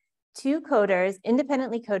 2 coders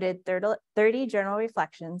independently coded 30 journal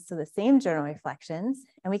reflections, so the same journal reflections,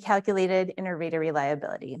 and we calculated inter-rater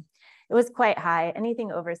reliability. It was quite high,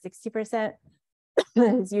 anything over 60%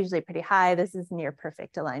 is usually pretty high. This is near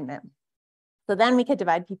perfect alignment. So then we could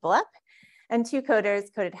divide people up, and 2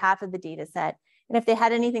 coders coded half of the data set. And if they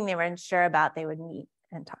had anything they were unsure about, they would meet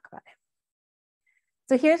and talk about it.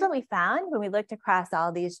 So here's what we found when we looked across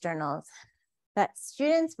all these journals, that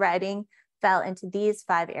students' writing fell into these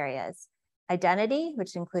 5 areas: identity,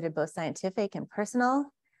 which included both scientific and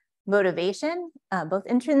personal; motivation, both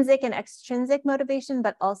intrinsic and extrinsic motivation,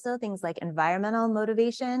 but also things like environmental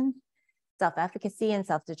motivation; self-efficacy and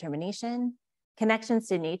self-determination; connections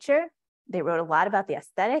to nature. They wrote a lot about the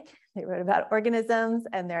aesthetic. They wrote about organisms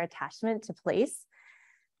and their attachment to place;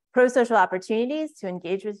 pro-social opportunities, to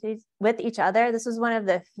engage with each other. This was one of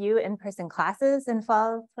the few in-person classes in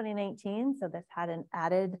fall 2019. So this had an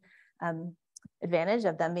added advantage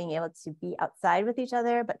of them being able to be outside with each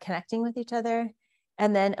other, but connecting with each other.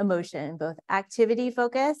 And then emotion, both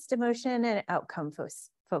activity-focused emotion and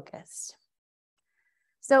outcome-focused.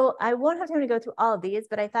 So I won't have time to go through all of these,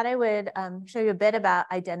 but I thought I would show you a bit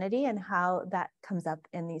about identity and how that comes up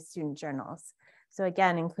in these student journals. So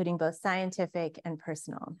again, including both scientific and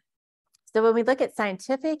personal. So when we look at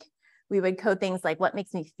scientific, we would code things like what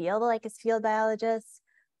makes me feel like a field biologist,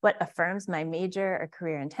 what affirms my major or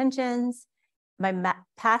career intentions, my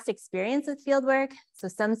past experience with fieldwork. So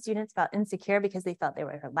some students felt insecure because they felt they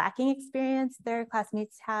were lacking experience their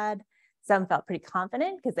classmates had. Some felt pretty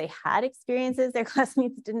confident because they had experiences their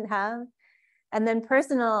classmates didn't have. And then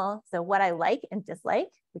personal, so what I like and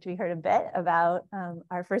dislike, which we heard a bit about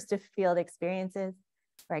our first field experiences,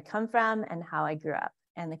 where I come from and how I grew up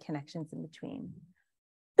and the connections in between.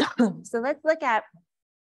 So let's look at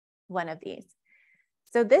one of these.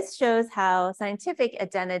 So this shows how scientific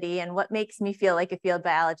identity and what makes me feel like a field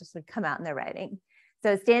biologist would come out in their writing.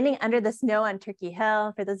 So standing under the snow on Turkey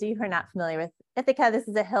Hill, for those of you who are not familiar with Ithaca, this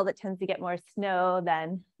is a hill that tends to get more snow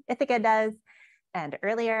than Ithaca does. And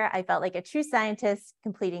earlier, I felt like a true scientist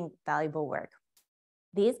completing valuable work.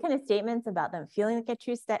 These kind of statements about them feeling like a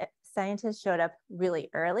true scientist showed up really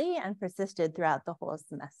early and persisted throughout the whole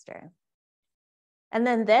semester. And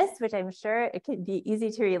then this, which I'm sure it could be easy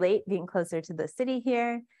to relate being closer to the city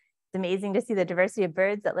here. It's amazing to see the diversity of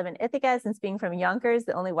birds that live in Ithaca. Since being from Yonkers,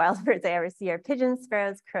 the only wild birds I ever see are pigeons,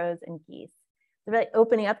 sparrows, crows, and geese. So really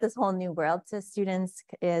opening up this whole new world to students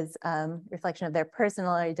is a reflection of their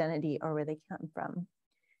personal identity or where they come from.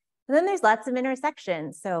 And then there's lots of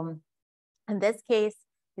intersections. So in this case,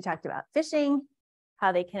 we talked about fishing,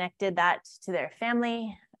 how they connected that to their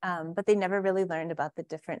family, but they never really learned about the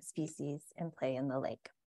different species in play in the lake.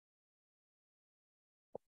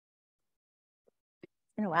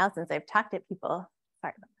 It's been a while since I've talked to people.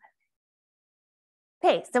 Sorry about that.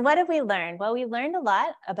 Okay, so what have we learned? Well, we learned a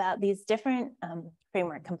lot about these different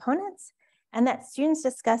framework components, and that students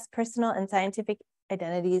discuss personal and scientific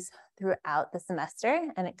identities throughout the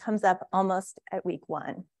semester, and it comes up almost at week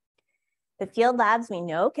 1. The field labs we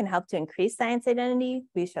know can help to increase science identity.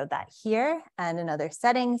 We showed that here and in other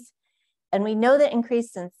settings. And we know that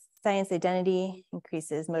increased science identity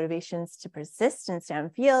increases motivations to persist in STEM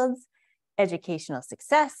fields, educational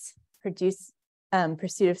success,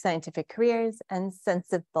 pursuit of scientific careers, and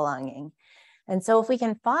sense of belonging. And so if we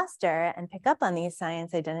can foster and pick up on these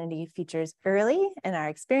science identity features early in our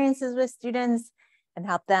experiences with students and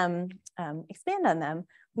help them expand on them,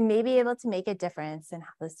 we may be able to make a difference in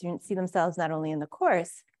how the students see themselves not only in the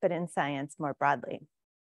course, but in science more broadly.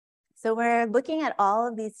 So we're looking at all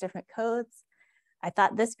of these different codes. I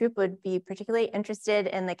thought this group would be particularly interested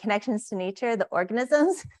in the connections to nature, the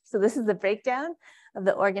organisms. So this is the breakdown of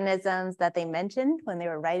the organisms that they mentioned when they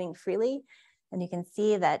were writing freely. And you can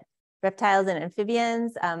see that reptiles and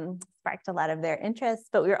amphibians sparked a lot of their interest,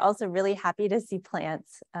 but we were also really happy to see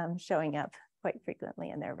plants showing up quite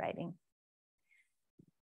frequently in their writing.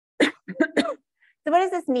 So what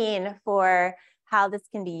does this mean for how this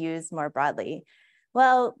can be used more broadly?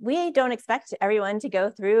 Well, we don't expect everyone to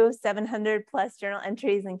go through 700 plus journal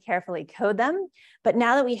entries and carefully code them. But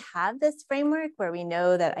now that we have this framework where we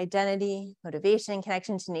know that identity, motivation,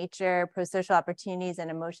 connection to nature, pro-social opportunities,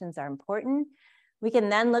 and emotions are important, we can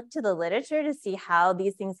then look to the literature to see how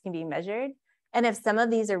these things can be measured. And if some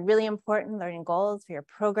of these are really important learning goals for your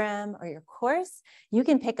program or your course, you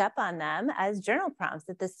can pick up on them as journal prompts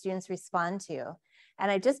that the students respond to. And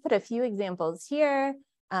I just put a few examples here,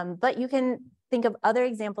 but you can think of other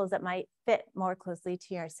examples that might fit more closely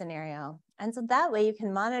to your scenario. And so that way you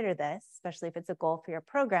can monitor this, especially if it's a goal for your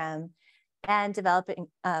program, and develop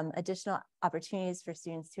additional opportunities for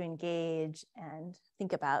students to engage and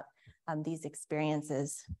think about these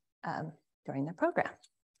experiences during the program.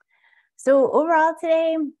 So overall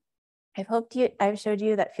today, I've showed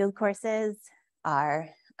you that field courses are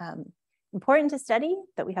important to study,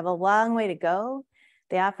 but we have a long way to go.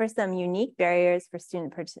 They offer some unique barriers for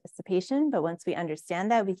student participation, but once we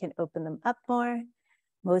understand that, we can open them up more.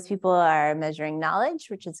 Most people are measuring knowledge,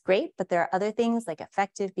 which is great, but there are other things like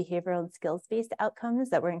effective behavioral and skills-based outcomes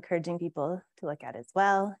that we're encouraging people to look at as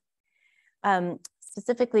well.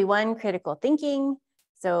 Specifically, one, critical thinking.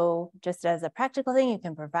 So just as a practical thing, you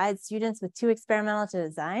can provide students with 2 experimental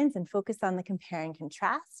designs and focus on the compare and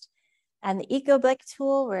contrast. And the EcoBlick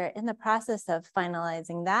tool, we're in the process of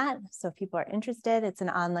finalizing that. So if people are interested, it's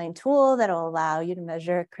an online tool that will allow you to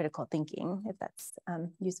measure critical thinking, if that's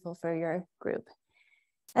useful for your group.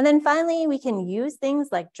 And then finally, we can use things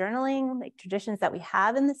like journaling, like traditions that we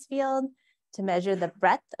have in this field, to measure the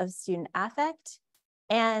breadth of student affect.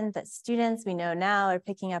 And that students we know now are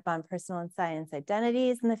picking up on personal and science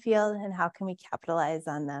identities in the field, and how can we capitalize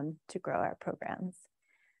on them to grow our programs.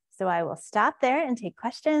 So I will stop there and take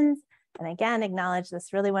questions. And again, acknowledge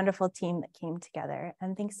this really wonderful team that came together.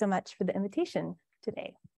 And thanks so much for the invitation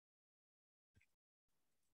today.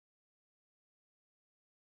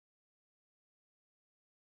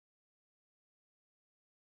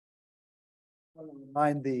 I want to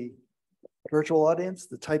remind the virtual audience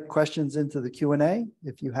to type questions into the Q&A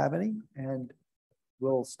if you have any, and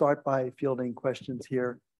we'll start by fielding questions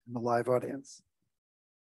here in the live audience.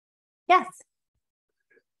 Yes.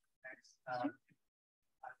 Thanks.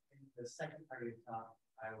 In the second part of your talk,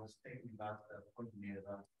 I was thinking about the point you made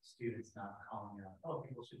about students not calling out, oh,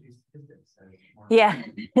 people should do statistics. Yeah.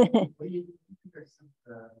 What do you think are some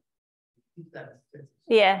of the statistics?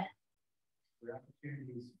 Yeah. The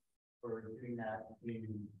opportunities for doing that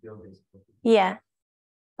in field-based? Yeah.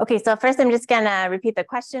 Okay, so first I'm just gonna repeat the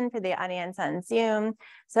question for the audience on Zoom.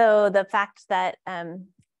 So the fact that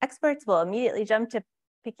experts will immediately jump to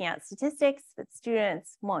picking out statistics, but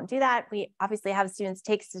students won't do that. We obviously have students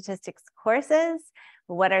take statistics courses.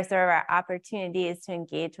 What are sort of our opportunities to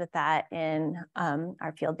engage with that in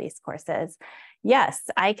our field-based courses? Yes,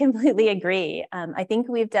 I completely agree. I think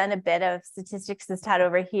we've done a bit of statistics is taught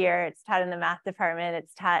over here. It's taught in the math department.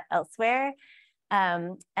 It's taught elsewhere.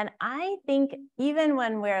 And I think even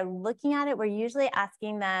when we're looking at it, we're usually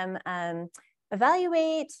asking them,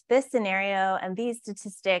 evaluate this scenario and these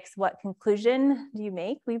statistics, what conclusion do you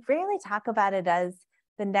make? We rarely talk about it as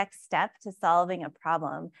the next step to solving a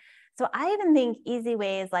problem. So I even think easy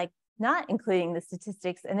ways like not including the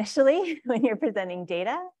statistics initially when you're presenting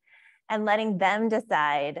data and letting them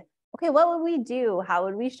decide, okay, what would we do? How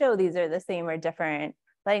would we show these are the same or different?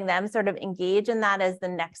 Letting them sort of engage in that as the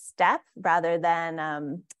next step rather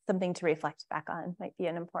than something to reflect back on might be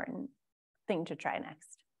an important thing to try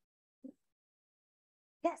next.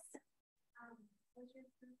 Yes.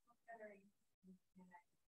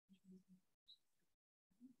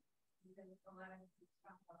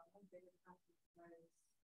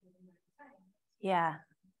 Yeah.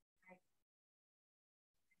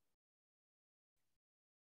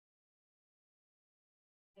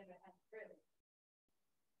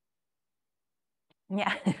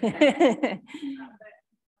 Yeah.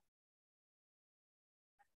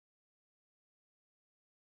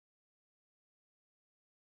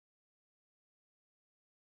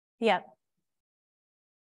 Yep.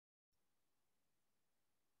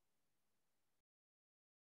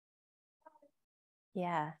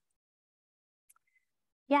 Yeah.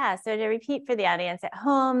 Yeah, so to repeat for the audience at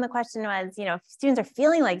home, the question was, if students are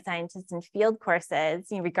feeling like scientists in field courses,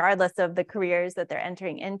 regardless of the careers that they're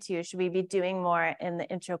entering into, should we be doing more in the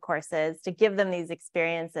intro courses to give them these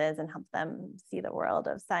experiences and help them see the world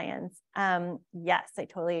of science? Yes, I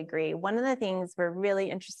totally agree. One of the things we're really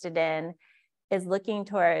interested in is looking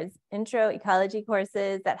towards intro ecology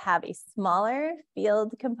courses that have a smaller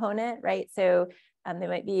field component, right? So they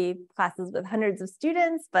might be classes with hundreds of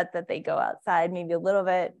students, but that they go outside maybe a little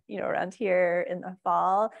bit, around here in the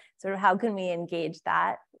fall. Sort of how can we engage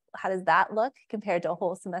that? How does that look compared to a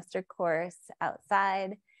whole semester course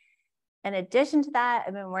outside? In addition to that,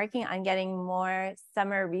 I've been working on getting more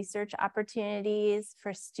summer research opportunities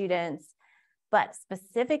for students, but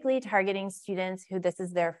specifically targeting students who this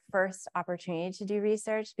is their first opportunity to do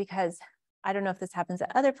research, because I don't know if this happens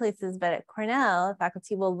at other places, but at Cornell,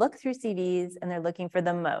 faculty will look through CVs and they're looking for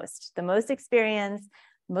the most experience,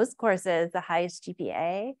 most courses, the highest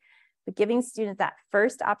GPA, but giving students that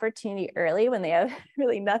first opportunity early when they have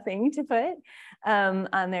really nothing to put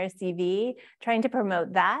on their CV, trying to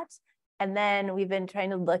promote that. And then we've been trying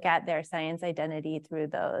to look at their science identity through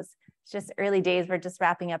those. It's just early days. We're just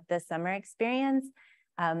wrapping up this summer experience.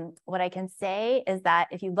 What I can say is that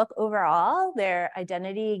if you look overall, their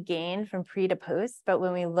identity gained from pre to post, but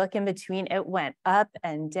when we look in between, it went up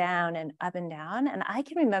and down and up and down. And I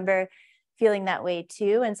can remember feeling that way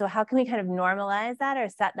too. And so how can we kind of normalize that or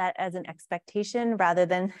set that as an expectation rather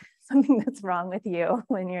than something that's wrong with you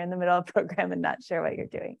when you're in the middle of a program and not sure what you're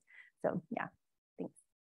doing? So yeah, thanks.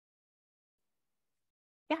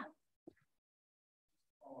 Yeah.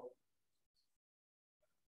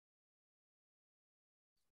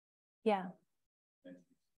 Yeah.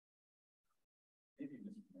 Maybe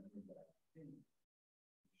misremembered, but I think it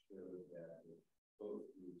showed that both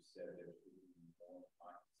groups said there should be more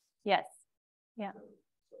time. Yes. Yeah.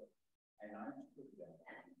 And I took that.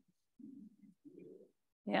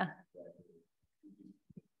 Yeah.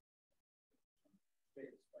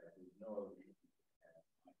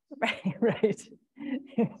 Right, right.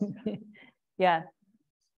 Yeah.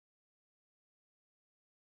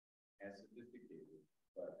 As sophisticated,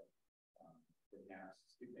 but perhaps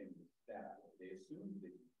skipping that, they assume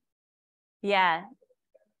that. Yeah.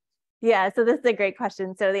 Yeah, so this is a great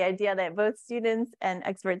question. So the idea that both students and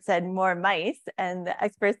experts said more mice, and the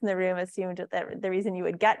experts in the room assumed that the reason you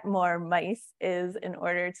would get more mice is in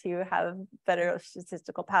order to have better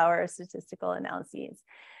statistical power, statistical analyses.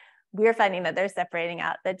 We're finding that they're separating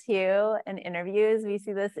out the two in interviews. We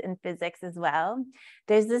see this in physics as well.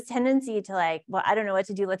 There's this tendency to like, well, I don't know what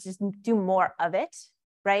to do. Let's just do more of it,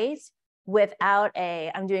 right? Without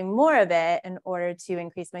I'm doing more of it in order to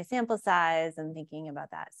increase my sample size and thinking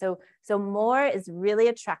about that. So more is really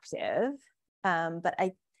attractive,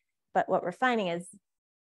 but what we're finding is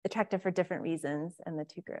attractive for different reasons in the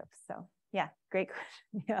two groups. So yeah, great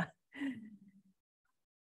question. Yeah.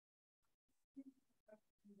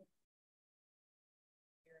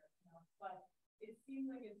 But it seems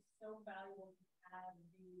like it's so valuable to have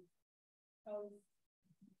these post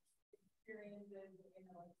experiences in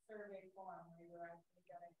a survey form where you're actually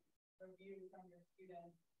getting reviews from your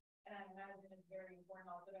students. And I imagine it's very important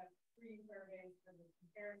also to have free surveys for the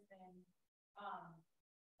comparison.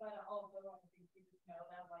 But also I think students know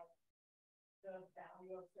that like the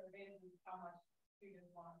value of surveys is how much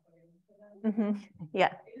students want to put into them. Mm-hmm.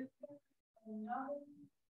 Yeah. Is there another,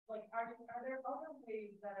 like, are there other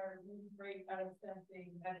ways that are really great at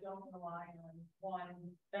assessing that don't rely on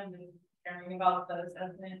one, them just caring about the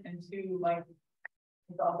assessment, and two, like,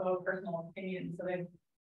 it's also a personal opinion. So they,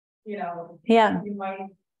 you know, Yeah. you might,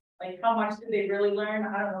 like, how much did they really learn?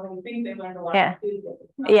 I don't know. They think they learned a lot. Yeah.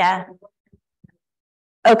 Yeah.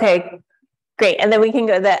 Okay. Great. And then we can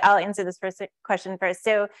go I'll answer this first question first.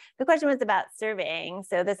 So the question was about surveying.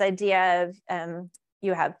 So this idea of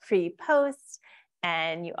you have pre-post,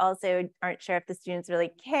 and you also aren't sure if the students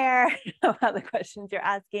really care about the questions you're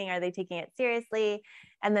asking. Are they taking it seriously?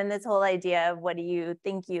 And then this whole idea of what do you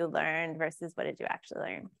think you learned versus what did you actually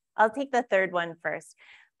learn? I'll take the third one first.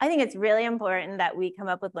 I think it's really important that we come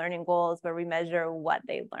up with learning goals where we measure what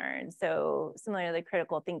they learned. So similarly,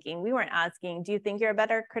 critical thinking, we weren't asking, do you think you're a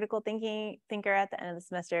better critical thinker at the end of the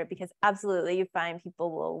semester? Because absolutely you find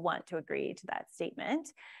people will want to agree to that statement.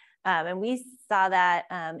 And we saw that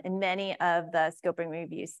in many of the scoping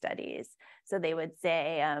review studies. So they would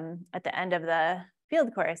say at the end of the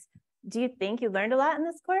field course, do you think you learned a lot in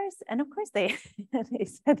this course? And of course they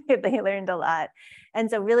said that they learned a lot. And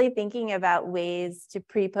so really thinking about ways to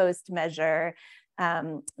pre-post measure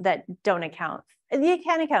that don't account. You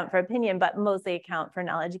can account for opinion, but mostly account for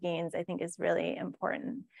knowledge gains, I think is really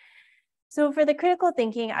important. So for the critical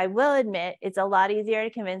thinking, I will admit it's a lot easier to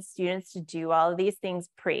convince students to do all of these things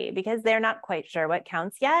pre, because they're not quite sure what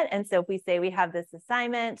counts yet. And so if we say we have this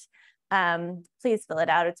assignment, please fill it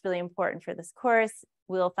out. It's really important for this course.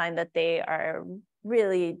 We'll find that they are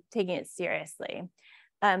really taking it seriously.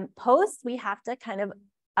 Post, we have to kind of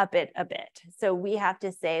up it a bit. So we have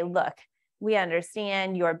to say, look, we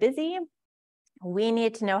understand you're busy. We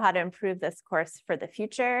need to know how to improve this course for the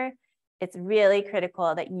future. It's really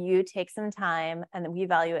critical that you take some time, and that we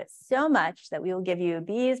value it so much that we will give you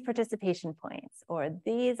these participation points or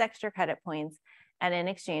these extra credit points. And in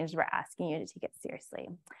exchange, we're asking you to take it seriously.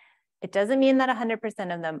 It doesn't mean that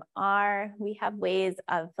 100% of them are. We have ways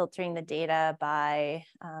of filtering the data by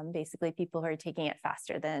basically people who are taking it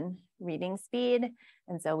faster than reading speed.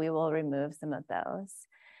 And so we will remove some of those.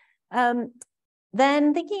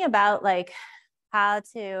 Then thinking about like how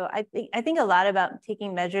to, I think a lot about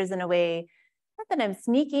taking measures in a way, not that I'm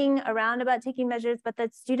sneaking around about taking measures, but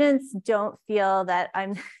that students don't feel that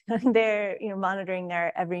I'm there, monitoring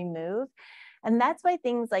their every move. And that's why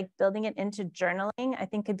things like building it into journaling, I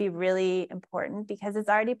think could be really important, because it's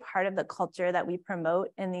already part of the culture that we promote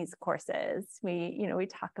in these courses. We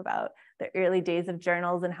talk about the early days of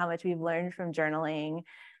journals and how much we've learned from journaling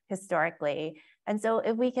historically. And so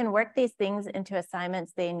if we can work these things into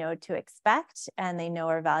assignments they know to expect and they know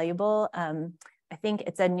are valuable, I think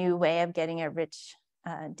it's a new way of getting a rich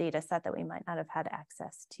data set that we might not have had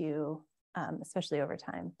access to, especially over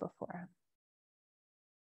time before.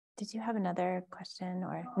 Did you have another question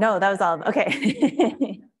or? No, that was all.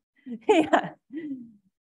 Okay. Yeah.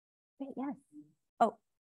 Wait, yes. Oh.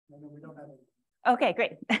 No, we don't have any. Okay,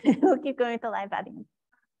 great. We'll keep going with the live audience.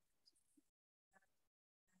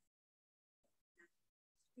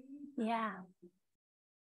 Yeah.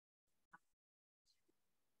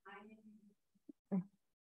 So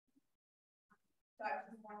I was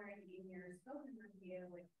just wondering, in your spoken review,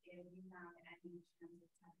 if you found any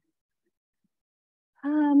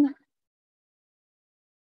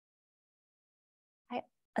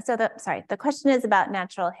the question is about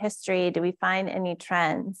natural history. Do we find any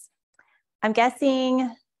trends? I'm guessing,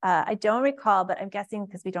 I don't recall, but I'm guessing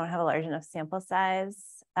because we don't have a large enough sample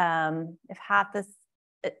size. If half this,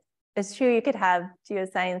 it's true you could have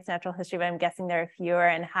geoscience, natural history, but I'm guessing there are fewer,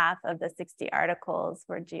 and half of the 60 articles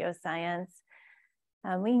were geoscience.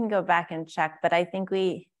 We can go back and check, but I think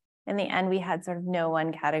in the end, we had sort of no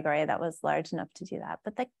one category that was large enough to do that.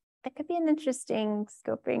 But that could be an interesting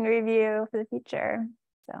scoping review for the future.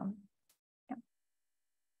 So, yeah.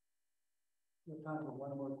 We have time for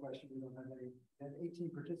one more question. We don't have any. We have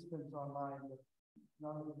 18 participants online, but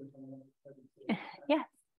none of them are coming up. Yes.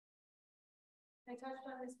 I touched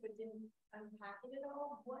on this, but didn't unpack it at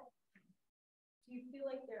all. What do you feel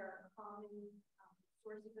like there are common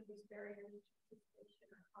sources of these barriers to participation,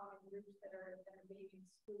 or common groups that are maybe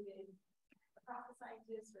excluded across the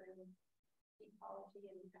sciences or in ecology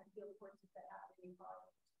and kind of field courses that happen in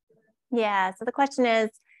ecology? Yeah, so the question is,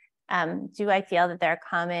 do I feel that there are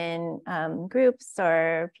common groups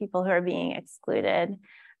or people who are being excluded?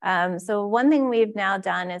 So one thing we've now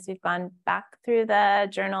done is we've gone back through the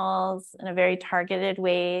journals in a very targeted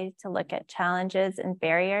way to look at challenges and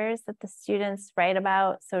barriers that the students write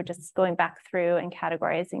about. So just going back through and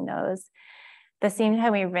categorizing those. At the same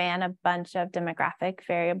time, we ran a bunch of demographic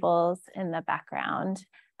variables in the background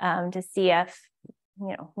to see if,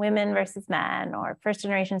 women versus men or first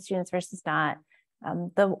generation students versus not.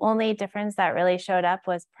 The only difference that really showed up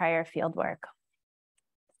was prior field work.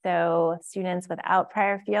 So students without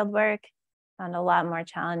prior field work found a lot more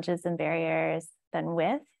challenges and barriers than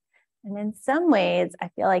with. And in some ways, I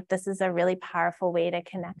feel like this is a really powerful way to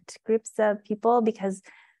connect groups of people because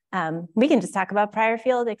we can just talk about prior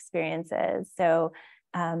field experiences. So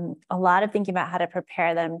a lot of thinking about how to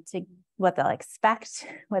prepare them to what they'll expect,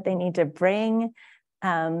 what they need to bring.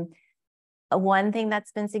 One thing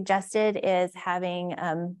that's been suggested is having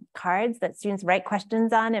cards that students write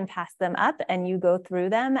questions on and pass them up, and you go through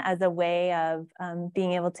them as a way of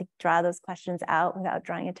being able to draw those questions out without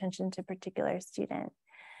drawing attention to a particular student.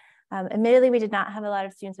 Admittedly, we did not have a lot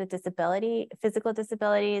of students with physical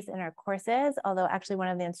disabilities in our courses, although actually one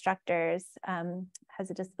of the instructors has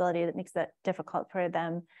a disability that makes it difficult for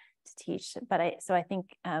them to teach. But so I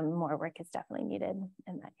think more work is definitely needed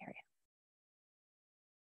in that area.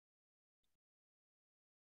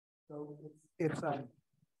 So it's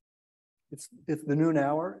the noon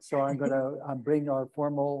hour, so I'm going to bring our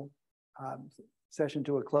formal session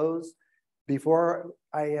to a close. Before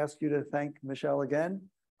I ask you to thank Michelle again,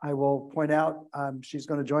 I will point out she's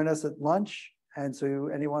going to join us at lunch, and so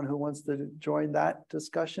anyone who wants to join that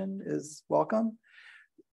discussion is welcome.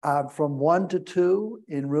 From 1 to 2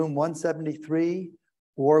 in room 173,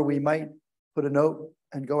 or we might put a note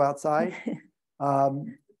and go outside.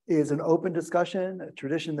 Is an open discussion. A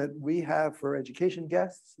tradition that we have for education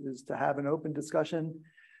guests is to have an open discussion.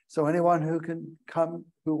 So anyone who can come,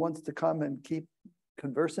 who wants to come and keep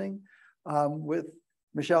conversing with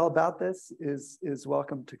Michelle about this is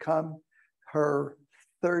welcome to come. Her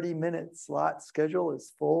 30-minute slot schedule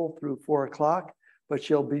is full through 4 o'clock, but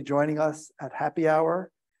she'll be joining us at happy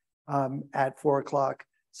hour at 4 o'clock.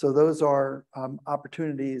 So those are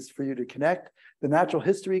opportunities for you to connect. The natural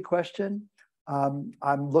history question,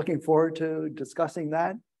 I'm looking forward to discussing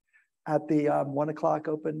that at the 1 o'clock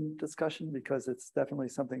open discussion, because it's definitely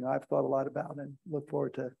something I've thought a lot about and look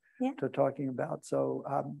forward to talking about. So,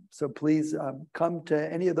 so please come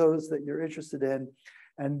to any of those that you're interested in.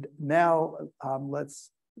 And now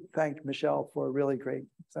let's thank Michelle for a really great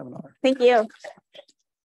seminar. Thank you.